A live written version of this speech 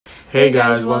Hey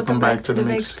guys, welcome back to the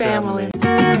Mixed Family.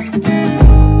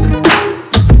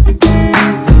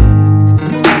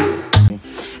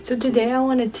 So today I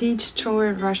want to teach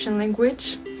Troy Russian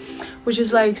language, which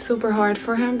is like super hard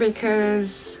for him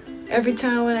because every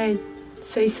time when I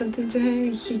say something to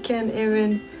him, he can't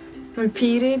even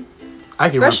repeat it.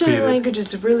 Russian language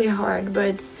is really hard,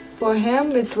 but for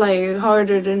him it's like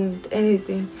harder than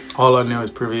anything. All I know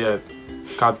is Privyet.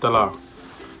 Katala.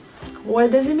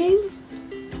 What does it mean?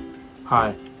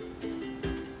 Hi.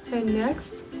 And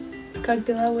next? Как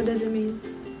дела? What does it mean?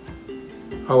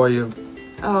 How are you?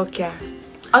 Okay.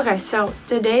 Okay, so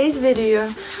today's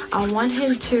video, I want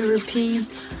him to repeat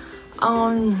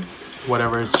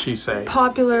whatever she say.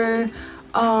 Popular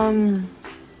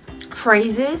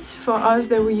phrases for us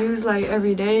that we use like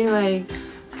every day, like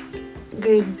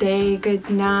good day, good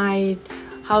night,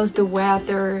 how's the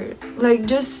weather, like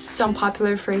just some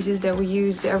popular phrases that we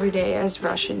use every day as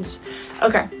Russians.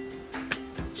 Okay.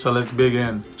 So let's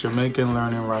begin. Jamaican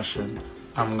learning Russian.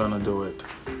 I'm gonna do it.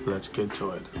 Let's get to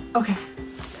it. Okay.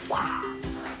 Wow.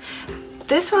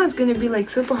 This one's gonna be like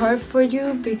super hard for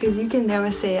you because you can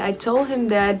never say it. I told him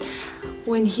that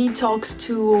when he talks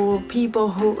to people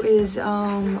who is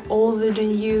older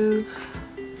than you,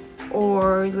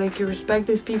 or like you respect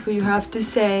these people, you have to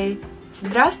say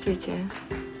Здравствуйте.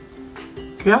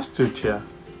 Здравствуйте.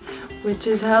 Which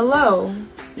is hello.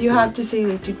 You have to say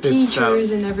it to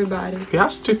teachers and everybody.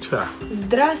 Здравствуйте.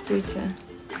 Здравствуйте.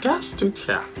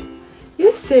 Здравствуйте.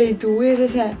 You say it weird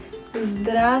as hell.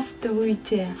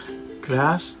 Здравствуйте.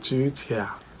 Здравствуйте.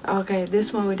 Okay,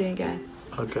 this one we didn't get.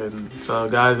 Okay, so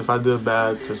guys, if I do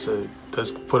bad, just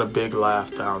put a big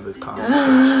laugh down the comments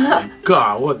section. Like,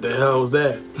 God, what the hell was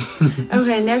that?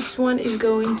 Okay, next one is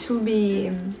going to be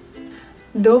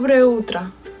Доброе утро.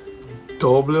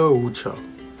 Доброе утро.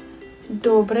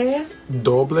 Доброе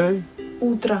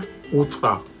утро.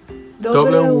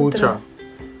 Доброе утро.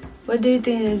 What do you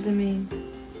think does it mean?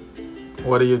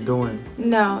 What are you doing?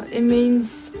 No, it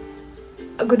means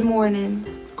good morning.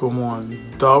 Good morning.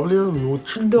 Доброе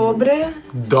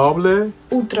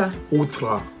утро.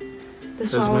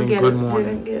 This one we good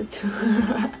morning. Didn't get to.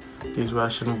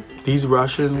 These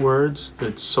Russian words,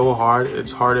 it's so hard.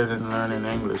 It's harder than learning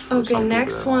English. Okay,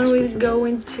 next one we're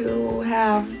going to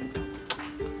have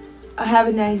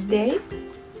a nice day.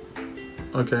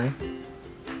 Okay.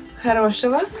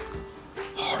 Хорошего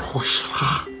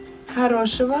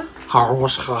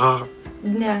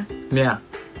дня.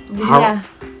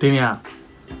 Дня.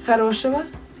 Хорошего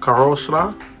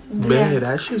Man,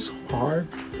 that shit's hard.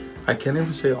 I can't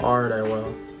even say R that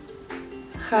well.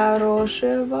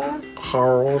 Хорошего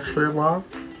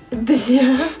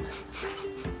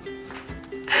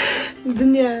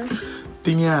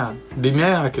дня.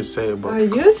 Dня I could say, but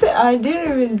You say I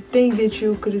didn't even think that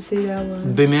you could say that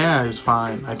one. Dня is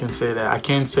fine. I can say that. I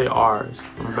can't say R's.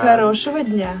 Хорошего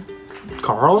дня.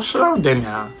 Хорошего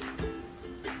дня.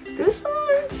 This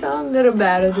one sounds a little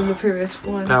better than the previous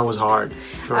one. That was hard.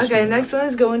 Okay, next one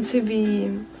is going to be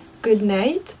good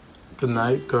night. Good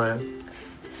night. Go ahead.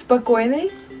 Спокойной.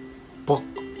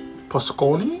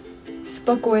 Поскони?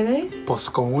 Спокойной.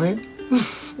 Поскони?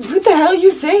 What the hell are you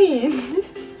saying?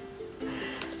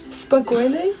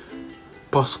 Спокойной.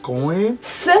 Поскони?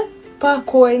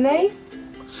 Спокойной.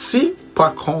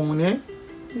 Спокойной.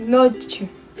 Ночи.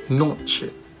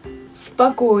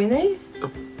 Спокойной.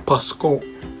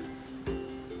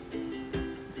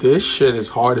 This shit is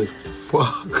hard as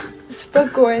fuck.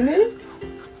 Спокойной.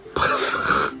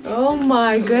 Oh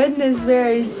my goodness,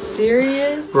 very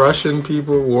serious. Russian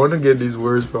people want to get these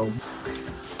words from.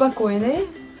 Спокойной.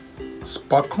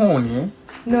 Спокойной.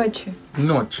 Ночи.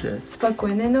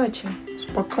 Спокойной ночи.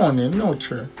 Спокойной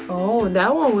ночи. Oh,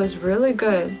 that one was really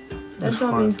good. This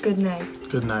one means good night.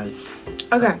 Good night.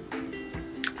 Okay.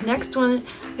 Next one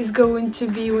is going to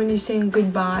be when you're saying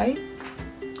goodbye.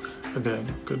 Okay,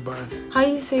 goodbye. How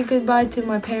do you say goodbye to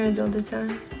my parents all the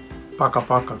time?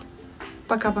 Пока-пока.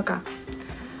 Пока-пока.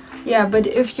 Yeah, but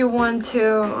if you want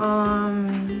to,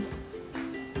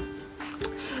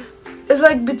 it's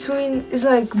like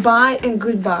bye and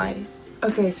goodbye.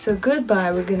 Okay, so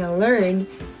goodbye we're gonna learn.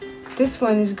 This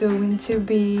one is going to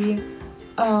be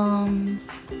до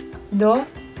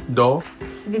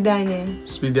свидания.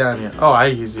 Oh, I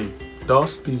easy. До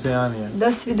свидания.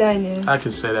 До свидания. I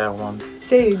can say that one.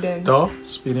 Say it then. До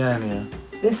свидания.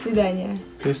 До свидания.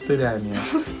 До свидания.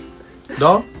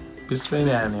 До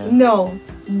свидания. No.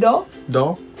 До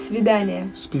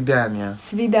свидания.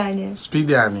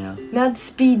 Not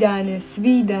свидание.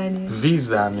 Свидание.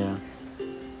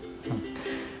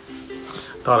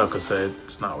 Thought I could say it.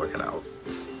 It's not working out.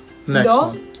 Next До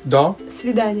one. До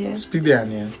свидания.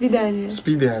 свидания. Свидание.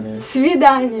 Свидания.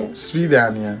 Свидание.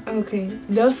 Свидания. Okay.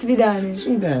 До свидания.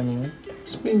 Свидания.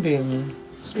 Свидания.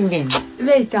 Свидания.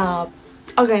 Wait up.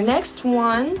 Okay, next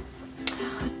one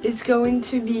is going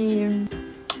to be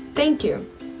thank you.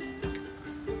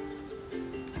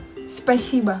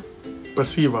 Спасибо.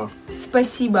 Спасибо.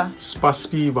 Спасибо.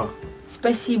 Спасибо.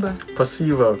 Спасибо.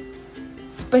 Спасибо.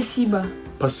 Спасибо.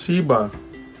 Спасибо.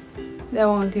 That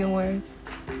one can work.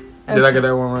 Did I get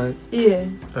that one right? Yeah.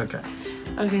 Okay.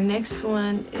 Okay, next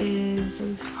one is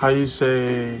How you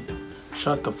say,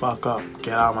 shut the fuck up,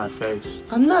 get out of my face?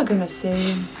 I'm not gonna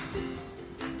say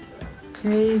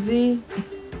crazy.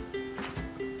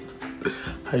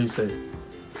 How you say it?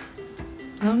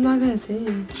 I'm not gonna say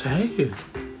it. Say it.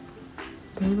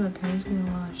 Babe, my parents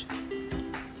gonna watch.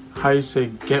 How you say,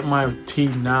 get my tea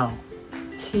now?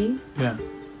 Tea? Yeah.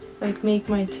 Like make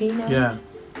my tea now? Yeah.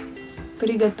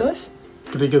 Приготовь.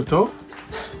 Приготовь?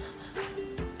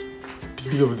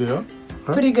 Приготовь?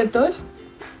 Приготовь.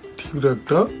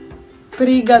 Приготовь?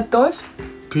 Приготовь.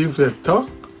 Приготовь?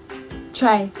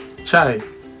 Чай. Чай.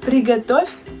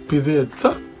 Приготовь.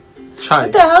 Приготовь? Chai.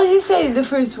 What the hell you say the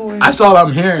first word? That's all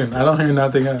I'm hearing. I don't hear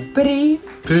nothing else.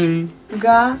 Приготовь.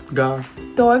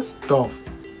 Tof.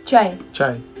 Чай.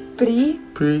 Chai.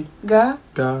 Приготовь.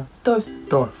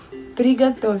 Tof.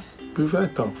 Приготовь.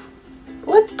 Privetov.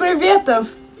 What приветов?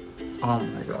 Oh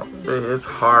my god. It's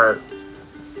hard.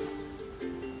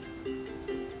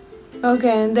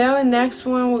 Okay, and then the next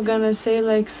one we're gonna say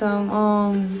like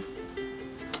some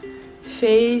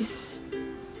face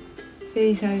how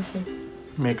you say?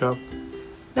 Makeup.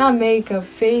 Not makeup,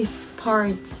 face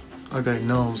parts. Okay,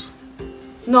 nose.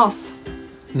 Nos.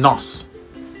 Nos.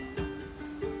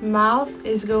 Mouth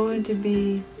is going to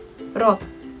be rot.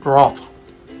 Rot.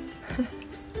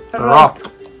 Rot.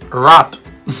 Rot.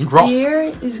 Rot.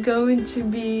 Ear is going to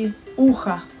be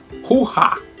ucha.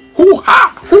 Hoo-ha.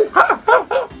 Hoo-ha. Hoo-ha.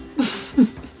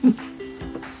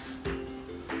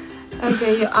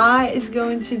 Okay, your eye is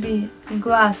going to be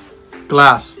glass.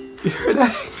 Glass. You heard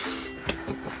that?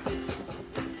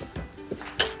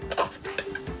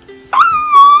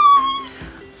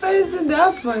 Why isn't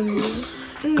that funny?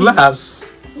 Glass.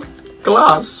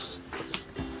 Glass.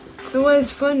 So what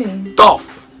is funny?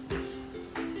 Tough.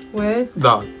 What?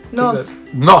 No. Nos.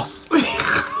 Nos.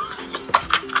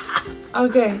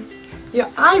 Okay, your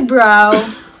eyebrow.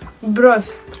 Бровь.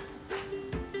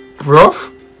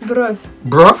 Bruff? Бровь.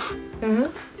 Bruff? Uh-huh.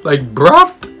 Like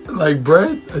broth? Like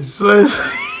bread? I swear.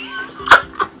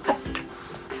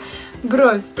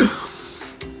 Бровь.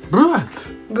 Brat.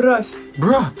 Бровь.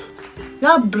 Brat.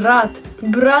 Not brat.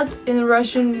 Brat in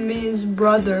Russian means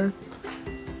brother.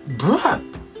 Brat.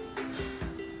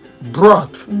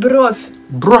 Brat. Бровь.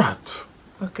 Brat.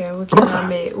 Okay, we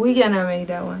cannot make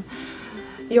that one.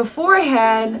 Your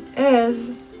forehead is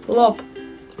lop.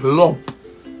 Lop.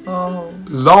 Oh.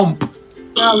 Lump.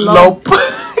 Not Lop.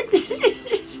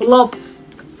 Lop.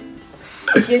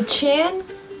 Your chin.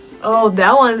 Oh,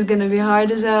 that one's gonna be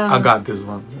hard as hell. I got this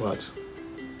one. Watch.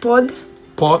 Под.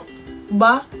 Pot.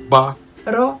 Ba. Ba.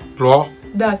 Ро. Ro.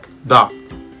 Дак. Da.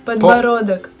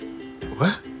 Подбородок.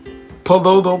 What?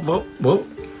 Podo. What?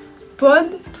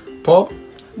 Под. Po.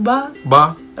 Ba.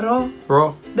 Ba. Ро.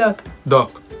 Ro. Дак.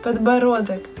 Duck.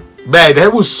 Подбородок. Man,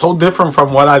 that was so different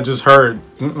from what I just heard.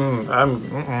 I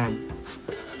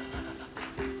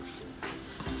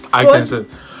Pot. can say.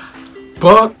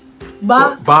 Pot.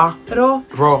 Ba. Ba. Ро.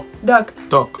 Ro. Дак.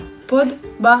 Duck.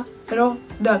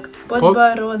 Подбородок.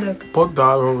 Подбородок. Pot.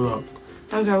 Da. Ro. Duck.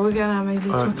 Okay, we're gonna make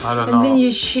this one. I don't And know. then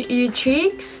your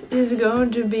cheeks is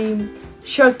going to be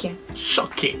shocky.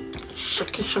 Shocky.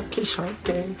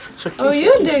 Oh,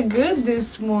 you did good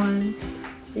this one.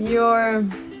 Your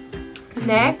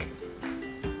neck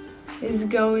is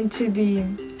going to be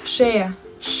шея.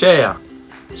 Share.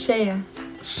 Шея.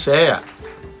 Share.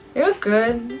 You're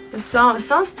good. Some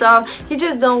stuff you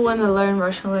just don't want to learn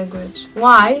Russian language.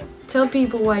 Why? Tell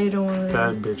people why you don't want to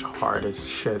learn. That bitch hard as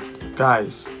shit.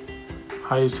 Guys,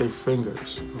 how you say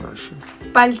fingers in Russian?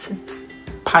 Пальцы.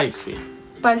 Picey.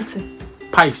 Пальцы.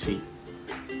 Picey.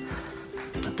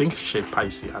 I think she said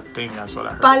picey. I think that's what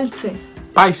I heard. Пальцы.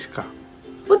 Paiska.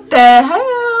 What the hell?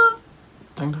 I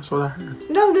think that's what I heard.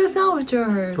 No, that's not what you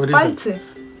heard. What is Пальцы.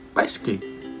 Paiski.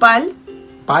 Пальцы.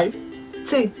 Pai.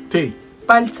 T.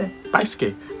 Пальцы.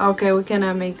 Paiski. Okay, we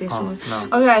cannot make this one. No.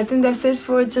 Okay, I think that's it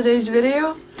for today's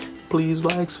video. Please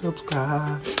like,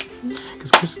 subscribe.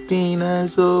 Because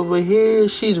Christina's over here.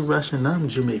 She's Russian. I'm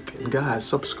Jamaican. Guys,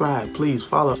 subscribe. Please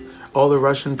follow all the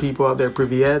Russian people out there.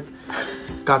 Privyet.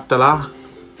 Katala.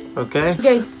 Okay?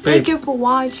 Okay, thank you for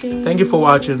watching. Thank you for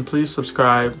watching. Please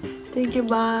subscribe. Thank you,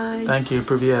 bye. Thank you,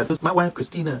 Привет. My wife,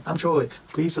 Christina. I'm Troy.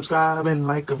 Please subscribe and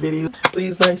like a video.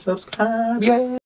 Please like, subscribe, yeah.